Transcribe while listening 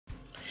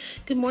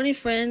Good morning,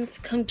 friends.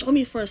 Come join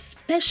me for a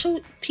special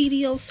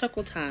PDO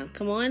circle time.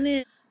 Come on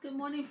in. Good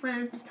morning,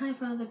 friends. It's time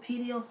for another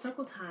PDO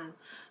circle time.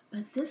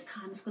 But this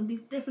time it's going to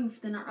be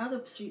different than our other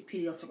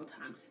PDO circle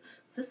times.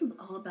 This one's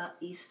all about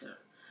Easter.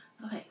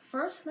 Okay,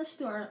 first let's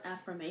do our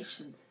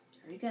affirmations.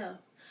 Here we go.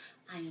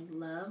 I am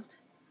loved.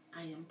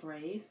 I am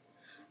brave.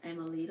 I am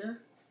a leader.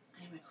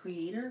 I am a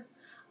creator.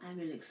 I am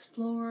an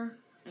explorer.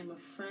 I am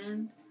a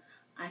friend.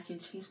 I can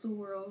change the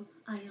world.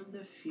 I am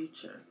the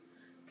future.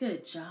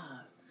 Good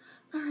job.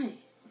 All right,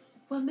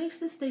 what makes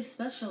this day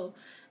special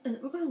is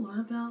that we're going to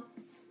learn about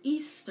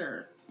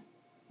Easter,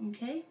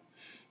 okay?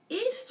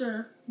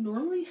 Easter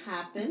normally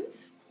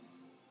happens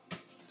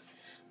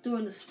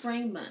during the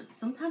spring months,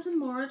 sometimes in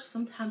March,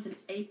 sometimes in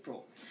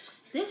April.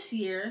 This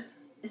year,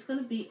 it's going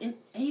to be in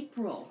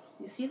April.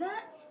 You see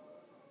that?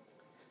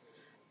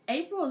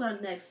 April is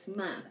our next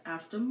month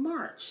after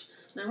March.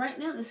 Now, right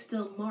now, it's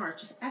still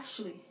March. It's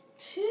actually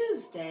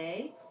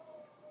Tuesday,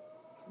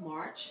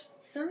 March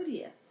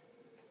 30th,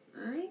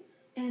 all right?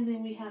 And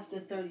then we have the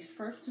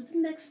 31st, which is the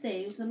next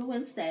day, which is on a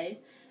Wednesday.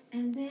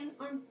 And then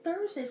on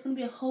Thursday, it's going to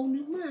be a whole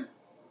new month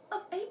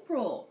of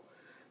April,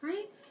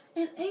 right?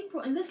 And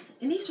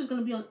Easter is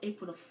going to be on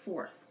April the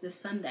 4th, this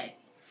Sunday.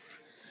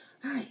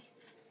 All right.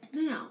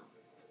 Now,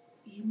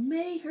 you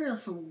may hear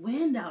some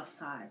wind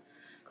outside,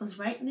 because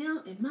right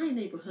now in my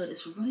neighborhood,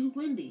 it's really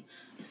windy.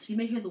 And so you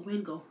may hear the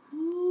wind go,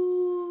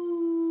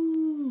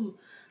 whoo.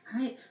 All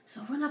right.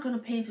 So we're not going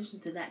to pay attention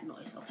to that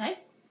noise, okay?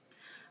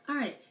 All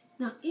right.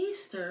 Now,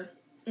 Easter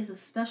is a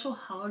special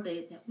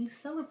holiday that we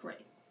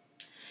celebrate.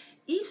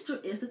 Easter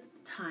is the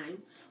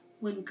time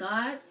when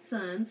God's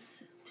Son,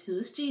 who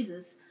is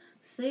Jesus,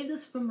 saved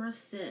us from our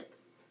sins.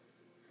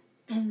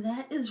 And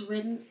that is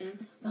written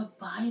in the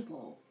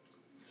Bible.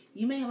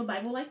 You may have a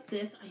Bible like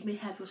this, or you may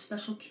have your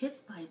special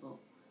kids' Bible.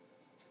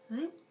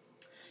 Right?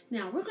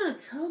 Now, we're going to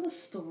tell the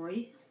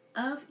story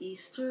of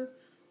Easter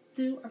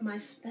through my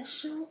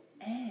special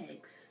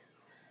eggs.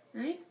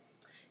 Right?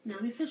 Now,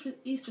 let me finish with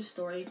Easter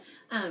story.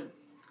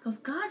 Because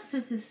God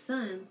sent His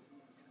Son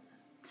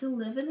to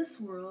live in this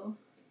world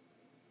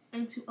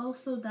and to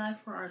also die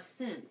for our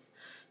sins.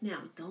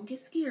 Now, don't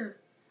get scared.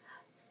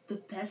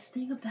 The best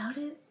thing about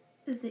it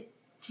is that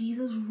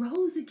Jesus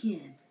rose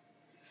again.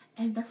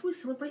 And that's why we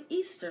celebrate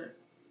Easter.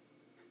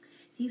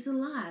 He's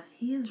alive.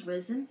 He is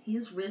risen. He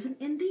is risen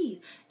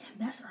indeed. And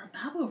that's our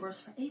Bible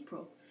verse for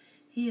April.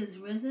 He is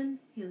risen.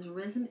 He is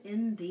risen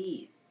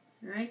indeed.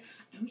 All right?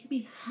 And we can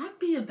be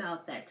happy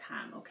about that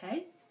time,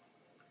 okay?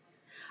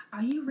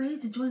 Are you ready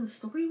to join the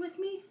story with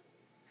me?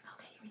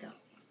 Okay, here we go.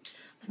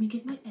 Let me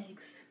get my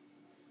eggs.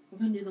 We're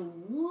going to do them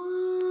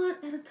one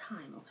at a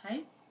time,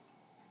 okay?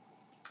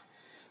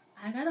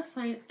 I got to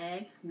find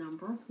egg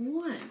number 1.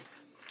 All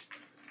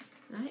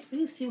right, we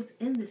need to see what's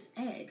in this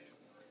egg.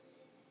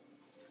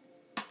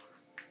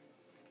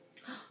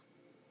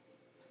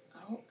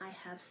 Oh, I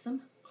have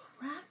some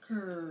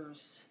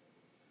crackers.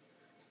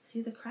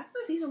 See the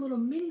crackers? These are little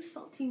mini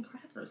saltine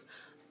crackers.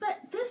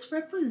 But this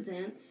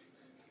represents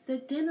the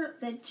dinner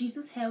that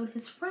Jesus had with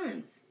His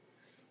friends.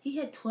 He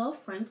had 12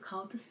 friends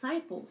called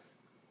disciples.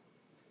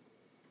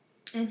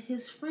 And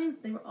His friends,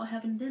 they were all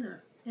having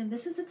dinner. And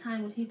this is the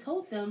time when He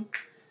told them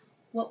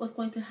what was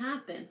going to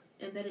happen,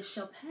 and that it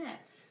shall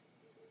pass.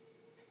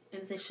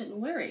 And they shouldn't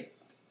worry.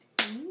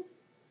 Mm-hmm.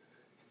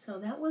 So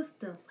that was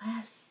the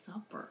Last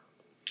Supper.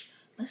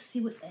 Let's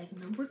see what egg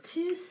number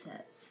 2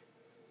 says.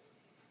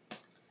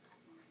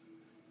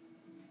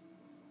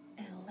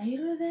 And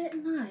later that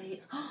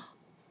night,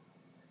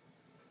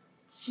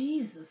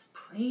 Jesus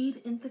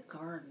prayed in the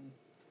garden.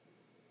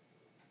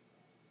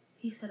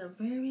 He said a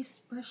very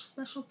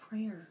special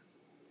prayer.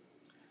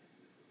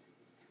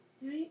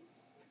 Right?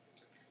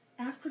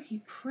 After He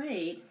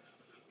prayed,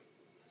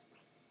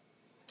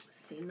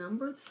 see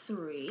number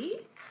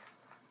 3.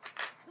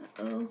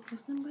 Uh-oh,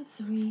 where's number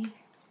 3?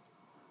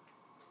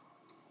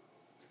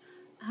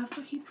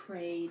 After He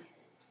prayed,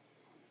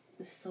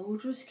 the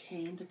soldiers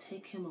came to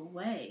take Him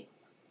away.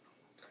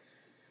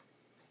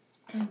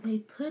 And they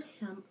put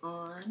Him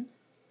on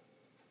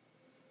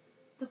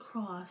the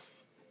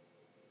cross.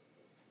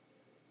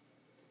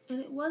 And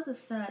it was a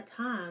sad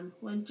time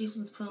when Jesus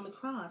was put on the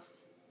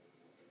cross.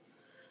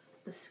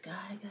 The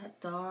sky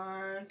got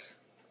dark.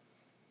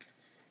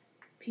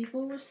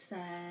 People were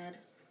sad.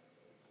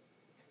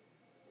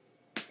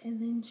 And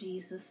then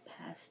Jesus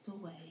passed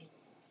away.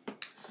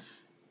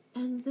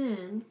 And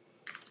then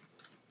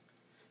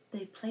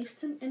they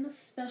placed Him in a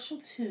special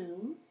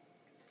tomb.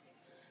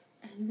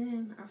 And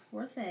then our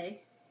 4th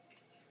egg,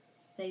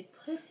 they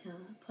put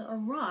a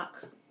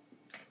rock,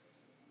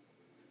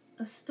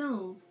 a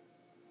stone,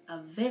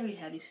 a very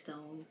heavy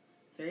stone,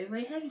 very,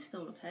 very heavy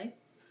stone, okay,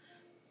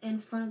 in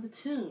front of the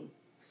tomb.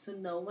 So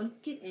no one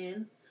could get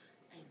in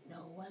and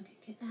no one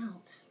could get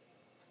out.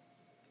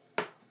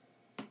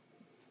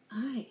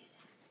 All right.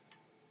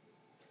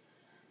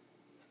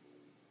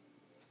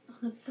 On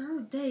the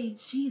 3rd day,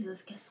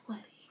 Jesus, guess what?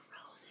 He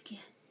rose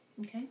again.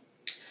 Okay?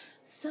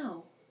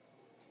 So,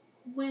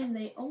 when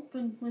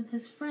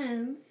His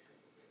friends,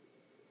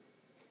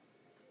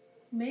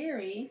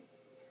 Mary,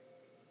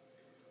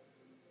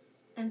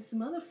 and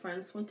some other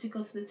friends went to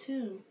go to the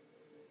tomb.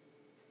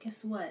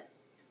 Guess what?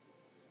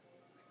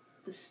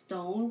 The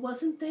stone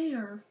wasn't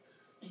there.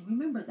 And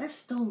remember, that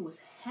stone was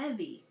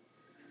heavy.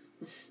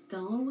 The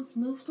stone was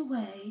moved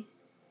away.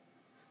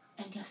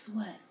 And guess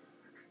what?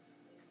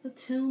 The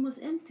tomb was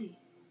empty.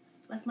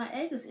 Like my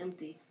egg is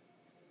empty.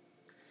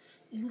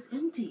 It was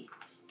empty.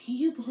 Can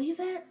you believe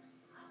that?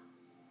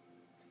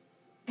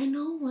 And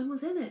no one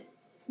was in it.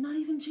 Not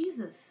even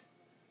Jesus.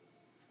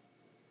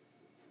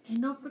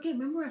 And don't forget,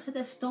 remember I said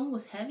that stone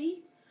was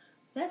heavy?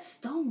 That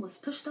stone was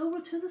pushed over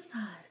to the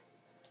side.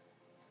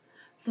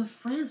 The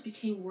friends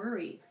became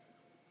worried.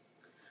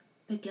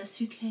 But guess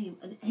who came?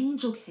 An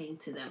angel came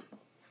to them.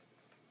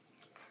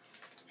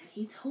 And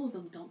he told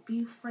them, don't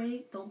be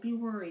afraid, don't be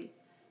worried,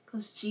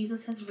 because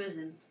Jesus has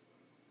risen.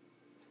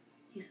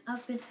 He's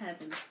up in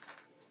heaven.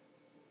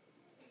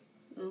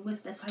 And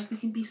that's why we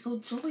can be so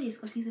joyous,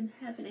 because he's in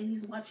heaven and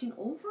he's watching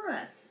over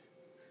us.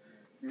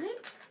 Right?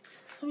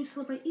 So we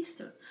celebrate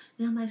Easter.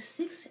 Now my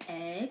sixth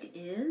egg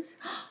is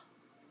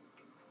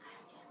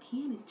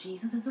candy.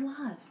 Jesus is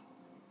alive.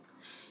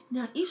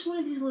 Now each one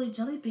of these little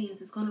jelly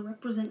beans is going to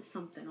represent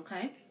something,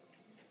 okay?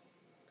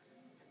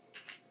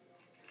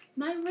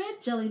 My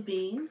red jelly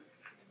bean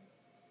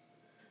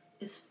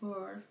is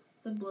for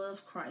the blood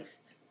of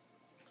Christ.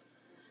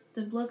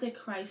 The blood that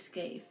Christ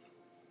gave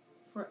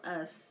for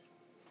us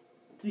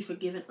to be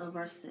forgiven of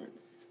our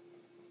sins.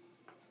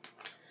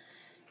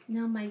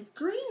 Now my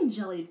green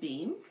jelly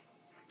bean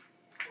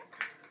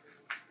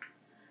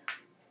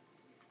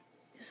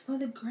is for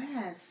the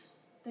grass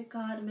that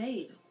God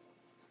made.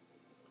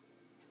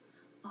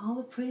 All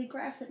the pretty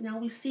grass that now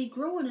we see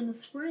growing in the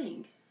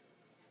spring.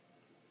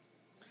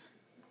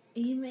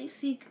 And you may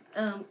see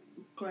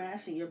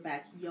grass in your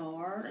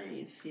backyard and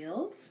in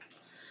fields.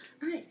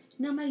 Alright,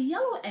 now my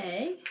yellow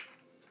egg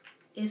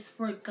is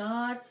for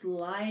God's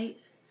light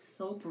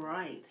so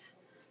bright.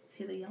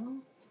 See the yellow?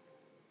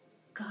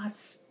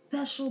 God's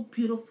special,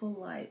 beautiful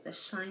light that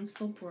shines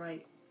so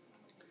bright.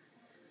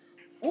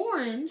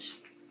 Orange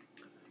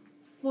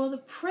for the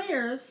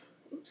prayers.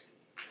 Oops,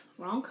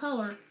 wrong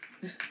color.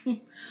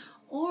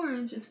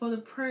 Orange is for the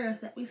prayers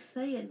that we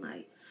say at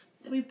night,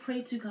 that we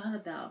pray to God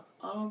about.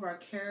 All of our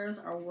cares,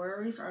 our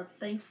worries, our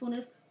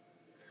thankfulness,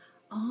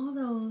 all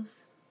those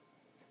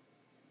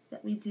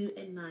that we do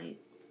at night,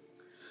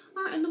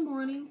 or in the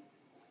morning,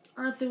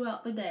 or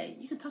throughout the day.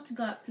 You can talk to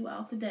God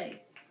throughout the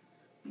day,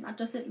 not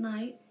just at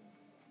night.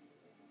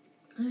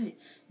 All right.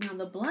 Now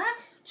the black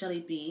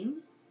jelly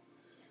bean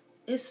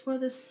is for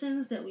the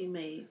sins that we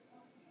made.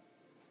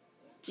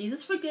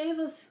 Jesus forgave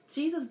us.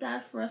 Jesus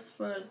died for us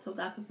first so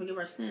God can forgive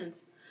our sins.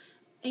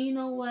 And you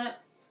know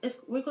what?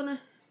 We're going to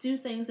do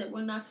things that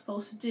we're not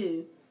supposed to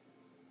do.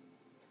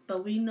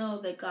 But we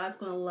know that God's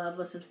going to love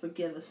us and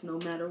forgive us no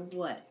matter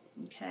what.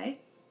 Okay?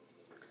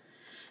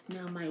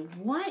 Now my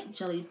white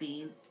jelly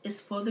bean is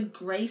for the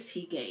grace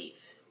he gave.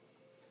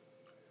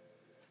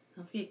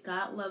 Don't forget,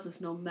 God loves us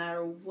no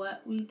matter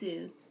what we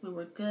do. When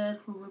we're good,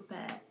 when we're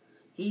bad.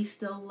 He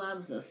still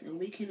loves us and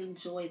we can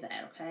enjoy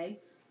that, okay?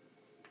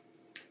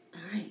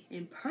 Alright,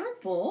 and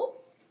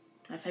purple,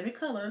 my favorite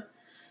color,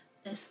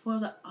 is for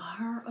the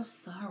hour of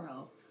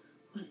sorrow.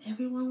 When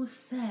everyone was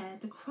sad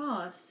at the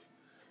cross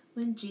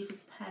when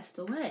Jesus passed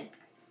away.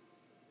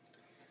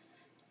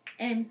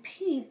 And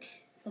pink,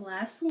 the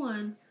last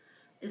one,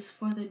 is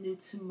for the new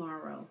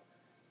tomorrow.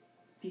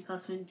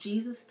 Because when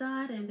Jesus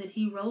died and then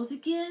he rose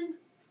again,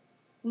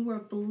 we were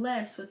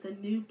blessed with a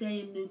new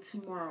day and new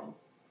tomorrow.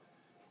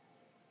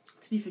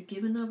 To be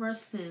forgiven of our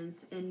sins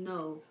and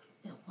know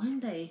that one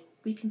day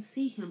we can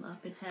see him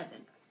up in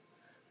heaven.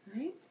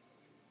 Right?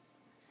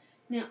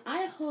 Now,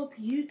 I hope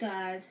you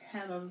guys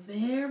have a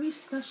very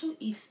special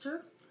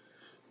Easter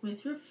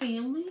with your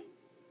family.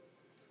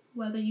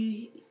 Whether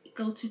you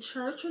go to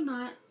church or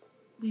not,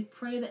 we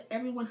pray that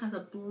everyone has a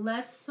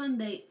blessed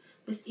Sunday,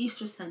 this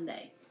Easter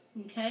Sunday.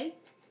 Okay?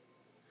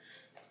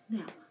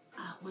 Now,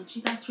 I want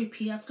you guys to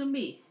repeat after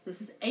me.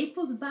 This is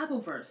April's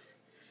Bible verse.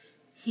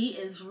 He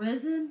is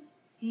risen.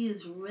 He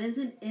is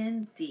risen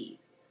indeed.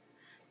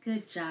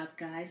 Good job,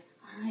 guys.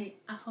 All right.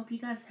 I hope you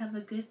guys have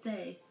a good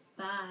day.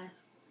 Bye.